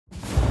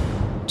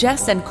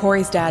Jess and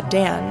Corey's dad,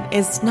 Dan,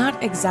 is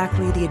not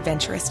exactly the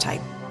adventurous type.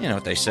 You know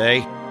what they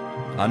say,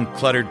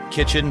 uncluttered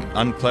kitchen,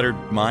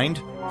 uncluttered mind.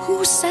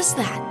 Who says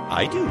that?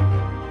 I do.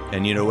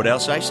 And you know what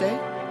else I say?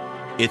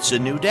 It's a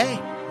new day,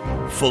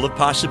 full of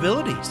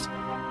possibilities.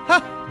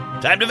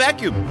 Time to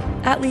vacuum.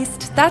 At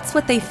least, that's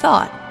what they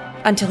thought,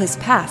 until his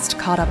past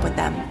caught up with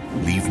them.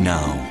 Leave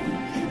now,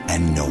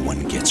 and no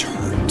one gets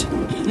hurt.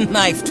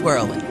 Knife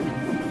twirling.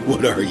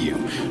 What are you,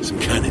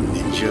 some kind of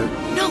ninja?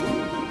 No,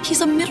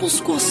 he's a middle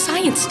school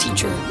science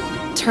teacher.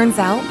 Turns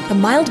out, the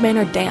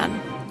mild-mannered Dan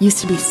used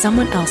to be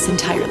someone else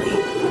entirely.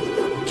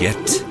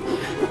 Get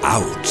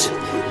out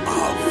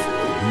of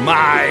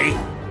My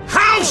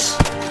house!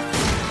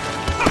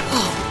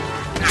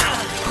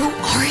 Who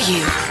are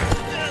you?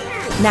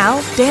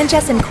 Now, Dan,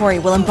 Jess, and Corey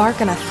will embark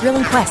on a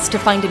thrilling quest to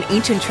find an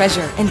ancient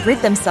treasure and rid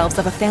themselves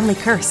of a family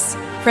curse.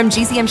 From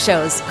GZM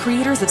Shows,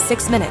 creators of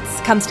 6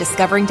 Minutes, comes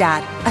Discovering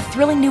Dad, a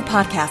thrilling new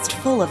podcast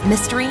full of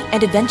mystery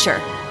and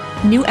adventure.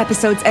 New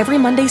episodes every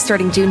Monday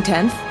starting June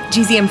 10th.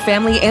 GZM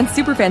Family and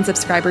Superfan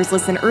subscribers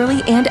listen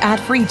early and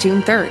ad-free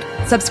June 3rd.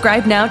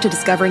 Subscribe now to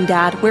Discovering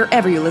Dad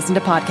wherever you listen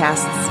to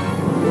podcasts.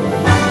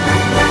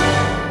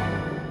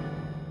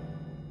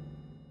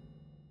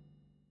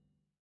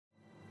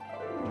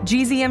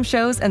 GZM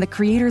Shows and the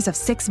creators of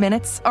 6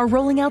 Minutes are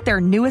rolling out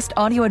their newest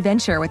audio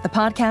adventure with the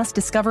podcast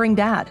Discovering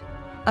Dad.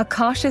 A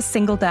cautious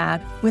single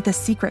dad with a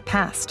secret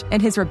past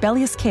and his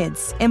rebellious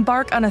kids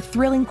embark on a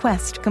thrilling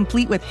quest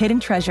complete with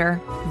hidden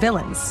treasure,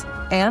 villains,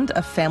 and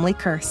a family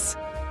curse.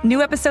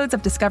 New episodes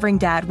of Discovering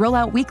Dad roll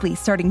out weekly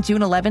starting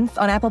June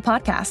 11th on Apple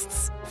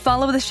Podcasts.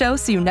 Follow the show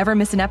so you never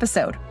miss an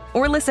episode.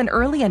 Or listen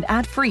early and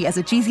ad-free as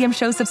a GZM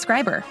Shows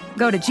subscriber.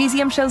 Go to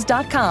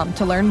gzmshows.com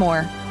to learn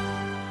more.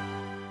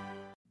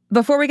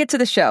 Before we get to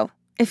the show,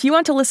 if you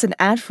want to listen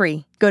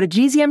ad-free, go to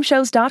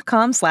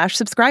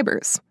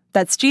gzmshows.com/subscribers.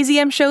 That's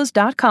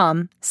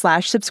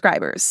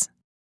gzmshows.com/subscribers.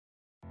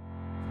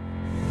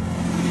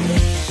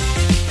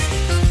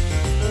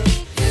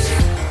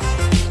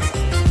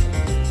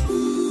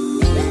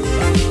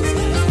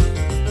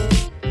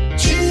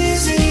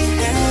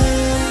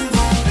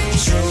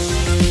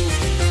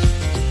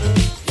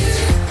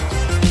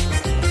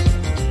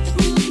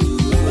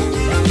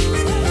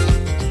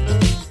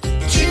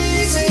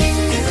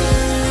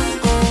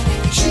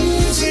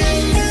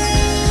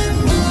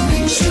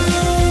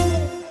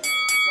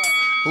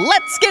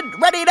 Let's get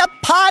ready to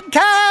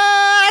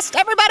podcast,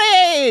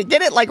 everybody!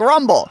 Get it like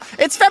Rumble.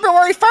 It's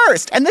February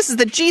 1st, and this is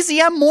the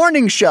GZM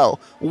Morning Show.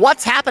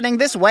 What's happening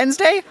this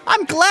Wednesday?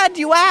 I'm glad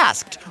you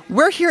asked.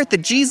 We're here at the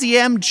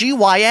GZM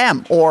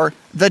GYM, or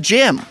The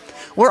Gym,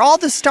 where all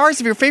the stars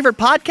of your favorite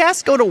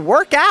podcasts go to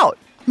work out.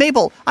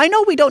 Mabel, I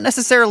know we don't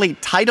necessarily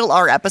title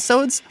our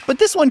episodes, but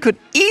this one could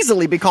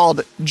easily be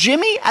called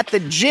Jimmy at the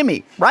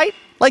Jimmy, right?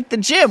 Like the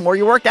gym where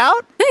you work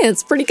out? Hey,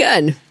 it's pretty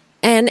good.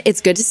 And it's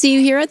good to see you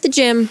here at the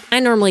gym. I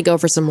normally go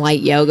for some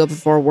light yoga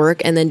before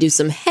work and then do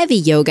some heavy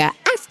yoga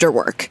after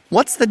work.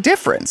 What's the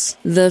difference?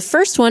 The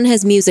first one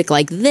has music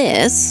like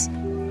this,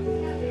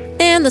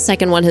 and the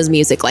second one has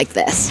music like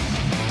this.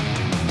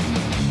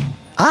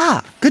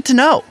 Ah, good to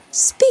know.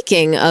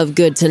 Speaking of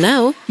good to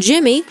know,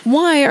 Jimmy,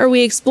 why are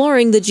we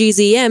exploring the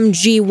GZM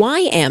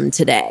GYM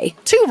today?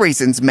 2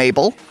 reasons,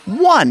 Mabel.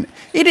 1,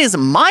 it is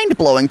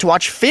mind-blowing to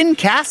watch Finn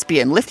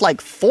Caspian lift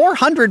like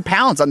 400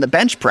 pounds on the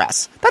bench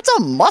press. That's a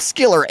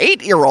muscular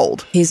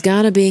 8-year-old. He's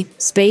gotta be.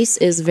 Space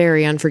is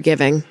very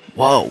unforgiving.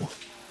 Whoa.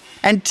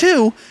 And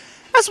 2,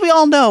 as we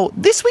all know,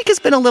 this week has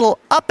been a little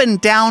up and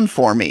down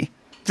for me.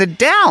 The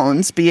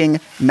downs being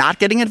not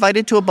getting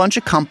invited to a bunch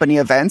of company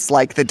events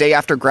like the day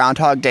after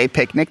Groundhog Day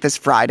picnic this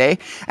Friday,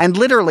 and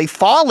literally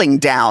falling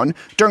down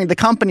during the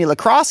company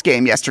lacrosse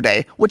game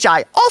yesterday, which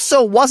I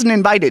also wasn't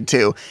invited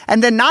to,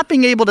 and then not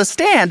being able to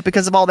stand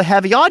because of all the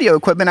heavy audio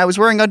equipment I was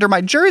wearing under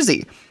my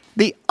jersey.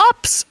 The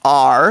ups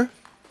are,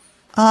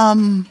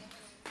 well,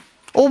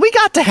 we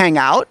got to hang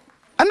out,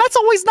 and that's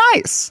always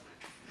nice.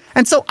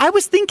 And so I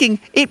was thinking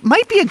it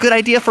might be a good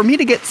idea for me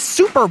to get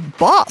super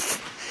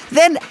buff.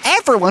 Then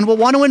everyone will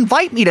want to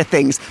invite me to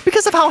things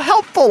because of how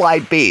helpful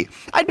I'd be.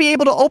 I'd be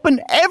able to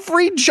open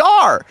every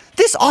jar.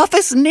 This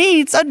office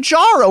needs a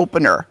jar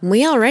opener.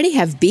 We already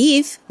have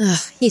beef. Ugh,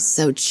 he's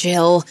so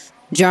chill.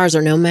 Jars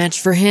are no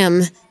match for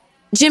him.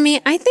 Jimmy,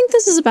 I think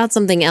this is about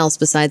something else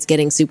besides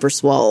getting super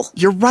swole.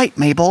 You're right,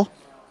 Mabel.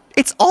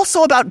 It's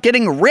also about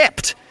getting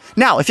ripped.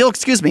 Now, if you'll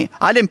excuse me,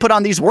 I didn't put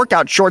on these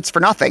workout shorts for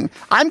nothing.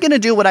 I'm going to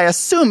do what I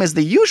assume is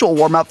the usual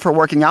warm-up for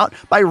working out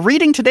by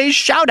reading today's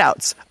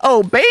shout-outs.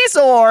 Oh,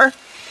 Bezor!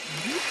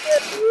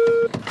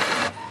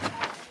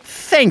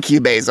 Thank you,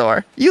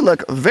 Bezor. You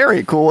look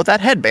very cool with that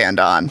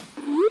headband on.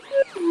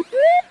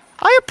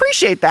 I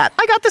appreciate that.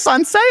 I got this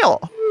on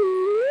sale.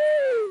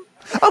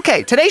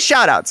 Okay, today's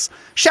shoutouts.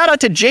 Shout out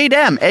to Jade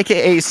M,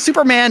 aka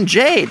Superman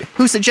Jade,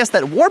 who suggests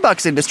that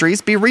Warbucks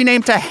Industries be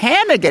renamed to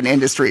Hannigan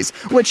Industries,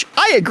 which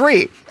I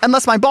agree,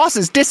 unless my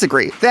bosses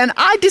disagree. Then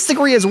I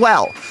disagree as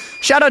well.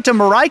 Shout out to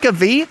Marika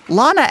V,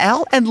 Lana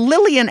L, and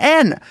Lillian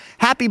N.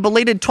 Happy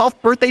belated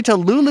 12th birthday to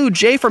Lulu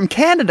J from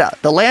Canada,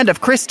 the land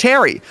of Chris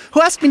Terry,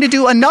 who asked me to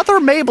do another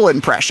Mabel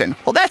impression.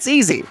 Well, that's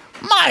easy.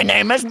 My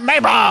name is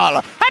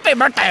Mabel. Happy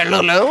birthday,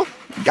 Lulu.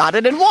 Got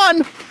it in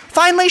one.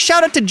 Finally,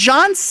 shout out to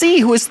John C.,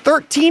 who is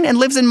 13 and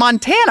lives in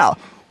Montana.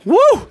 Woo!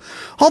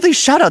 All these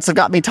shout-outs have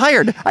got me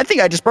tired. I think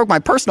I just broke my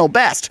personal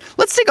best.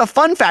 Let's take a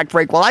fun fact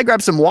break while I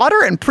grab some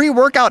water and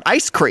pre-workout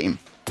ice cream.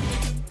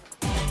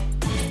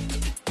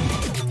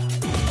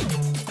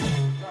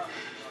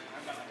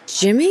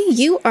 Jimmy,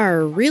 you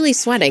are really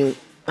sweating.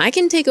 I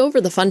can take over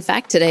the fun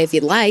fact today if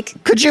you'd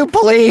like. Could you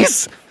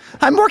please?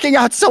 I'm working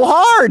out so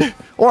hard.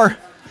 Or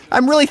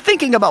I'm really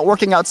thinking about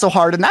working out so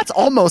hard, and that's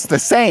almost the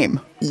same.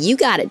 You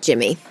got it,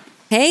 Jimmy.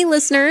 Hey,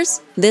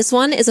 listeners. This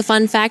one is a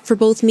fun fact for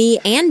both me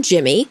and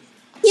Jimmy.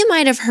 You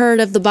might have heard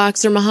of the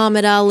boxer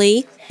Muhammad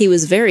Ali. He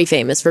was very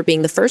famous for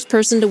being the first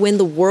person to win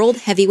the World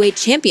Heavyweight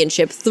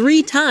Championship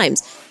 3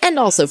 times, and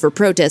also for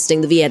protesting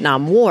the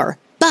Vietnam War.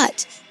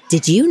 But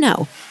did you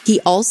know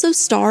he also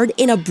starred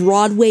in a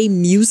Broadway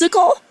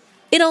musical?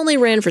 It only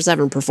ran for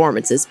 7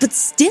 performances, but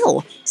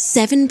still,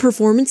 7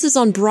 performances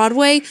on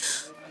Broadway?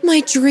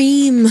 My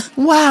dream.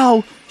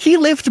 Wow, he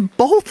lived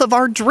both of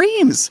our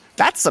dreams.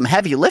 That's some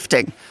heavy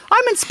lifting.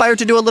 I'm inspired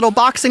to do a little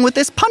boxing with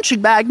this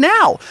punching bag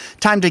now.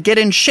 Time to get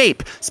in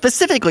shape,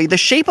 specifically the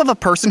shape of a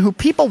person who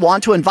people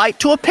want to invite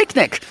to a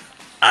picnic.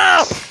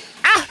 Ow!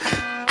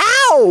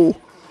 Ow!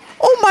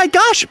 Oh my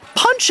gosh,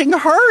 punching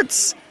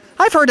hurts.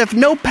 I've heard of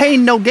no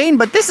pain, no gain,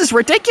 but this is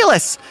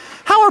ridiculous.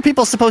 How are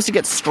people supposed to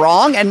get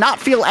strong and not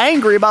feel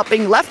angry about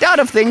being left out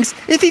of things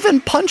if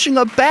even punching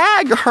a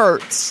bag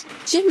hurts?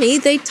 Jimmy,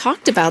 they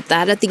talked about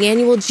that at the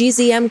annual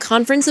GZM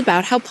conference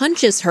about how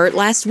punches hurt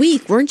last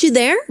week. Weren't you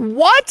there?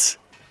 What?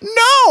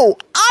 No,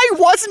 I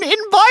wasn't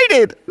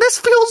invited. This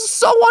feels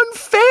so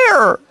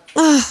unfair.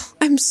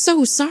 I'm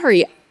so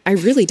sorry. I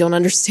really don't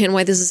understand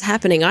why this is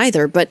happening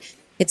either, but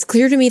it's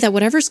clear to me that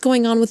whatever's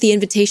going on with the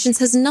invitations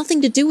has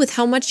nothing to do with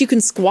how much you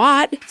can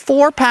squat.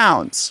 4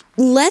 pounds.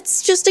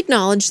 Let's just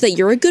acknowledge that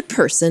you're a good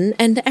person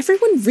and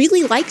everyone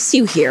really likes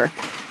you here,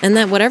 and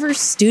that whatever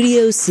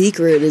studio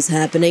secret is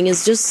happening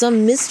is just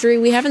some mystery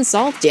we haven't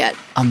solved yet.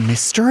 A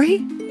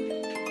mystery?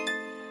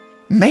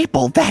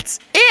 Maple, that's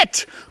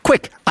it!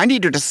 Quick, I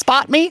need you to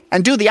spot me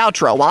and do the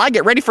outro while I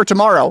get ready for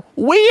tomorrow.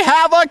 We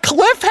have a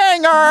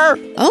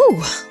cliffhanger!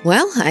 Oh,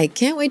 well, I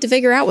can't wait to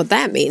figure out what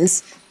that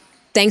means.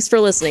 Thanks for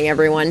listening,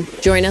 everyone.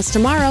 Join us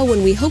tomorrow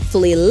when we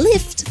hopefully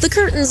lift the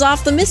curtains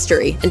off the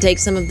mystery and take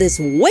some of this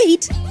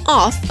weight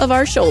off of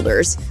our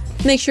shoulders.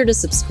 Make sure to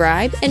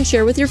subscribe and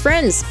share with your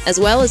friends, as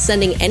well as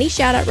sending any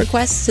shout-out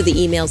requests to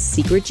the email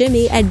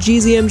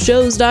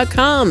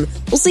secretjimmy@gzmshows.com.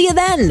 We'll see you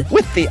then!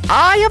 With the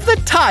eye of the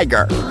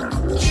tiger.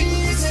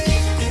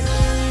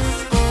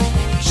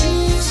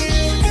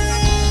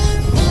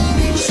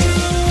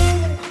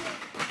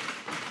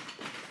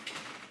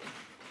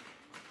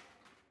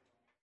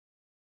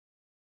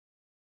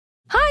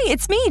 Hi,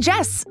 it's me,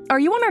 Jess. Are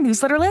you on our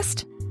newsletter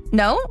list?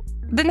 No?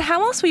 Then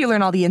how else will you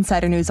learn all the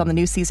insider news on the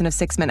new season of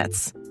 6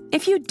 Minutes?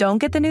 If you don't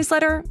get the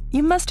newsletter,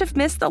 you must have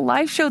missed the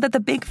live show that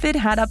the Big Fid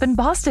had up in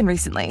Boston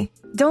recently.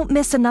 Don't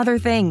miss another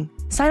thing.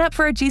 Sign up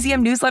for a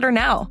GZM newsletter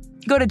now.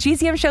 Go to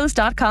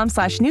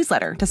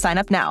gzmshows.com/newsletter to sign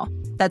up now.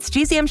 That's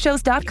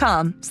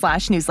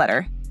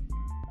gzmshows.com/newsletter.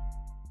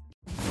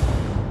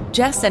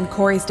 Jess and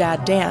Corey's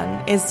dad,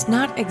 Dan, is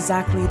not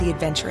exactly the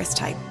adventurous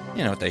type.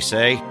 You know what they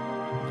say.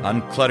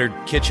 Uncluttered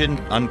kitchen,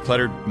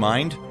 uncluttered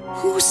mind.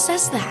 Who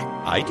says that?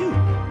 I do.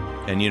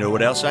 And you know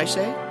what else I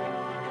say?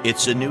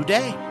 It's a new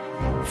day,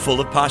 full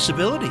of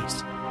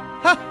possibilities.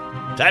 Huh,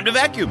 time to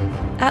vacuum.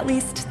 At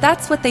least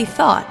that's what they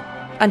thought,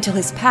 until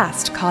his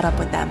past caught up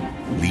with them.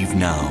 Leave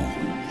now,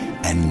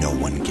 and no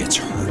one gets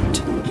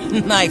hurt.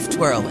 Knife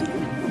twirling.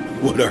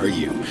 What are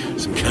you,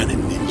 some kind of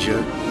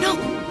ninja? No,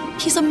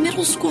 he's a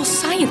middle school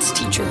science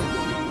teacher.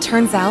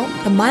 Turns out,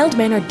 the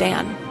mild-mannered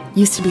Dan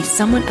used to be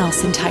someone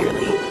else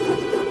entirely.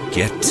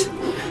 Get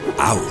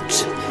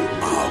out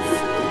of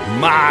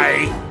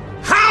My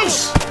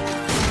house!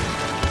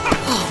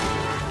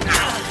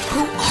 Who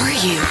are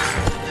you?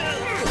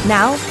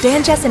 Now,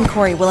 Dan, Jess, and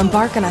Corey will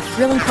embark on a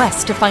thrilling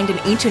quest to find an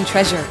ancient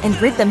treasure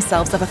and rid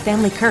themselves of a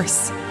family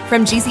curse.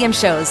 From GZM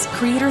Shows,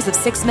 creators of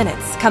 6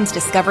 Minutes, comes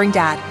Discovering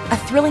Dad, a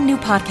thrilling new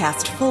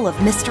podcast full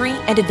of mystery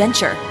and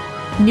adventure.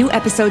 New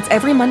episodes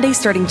every Monday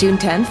starting June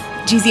 10th.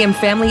 GZM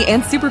Family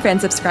and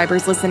Superfan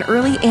subscribers listen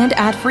early and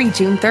ad-free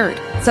June 3rd.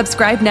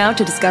 Subscribe now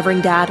to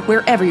Discovering Dad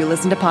wherever you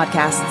listen to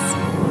podcasts.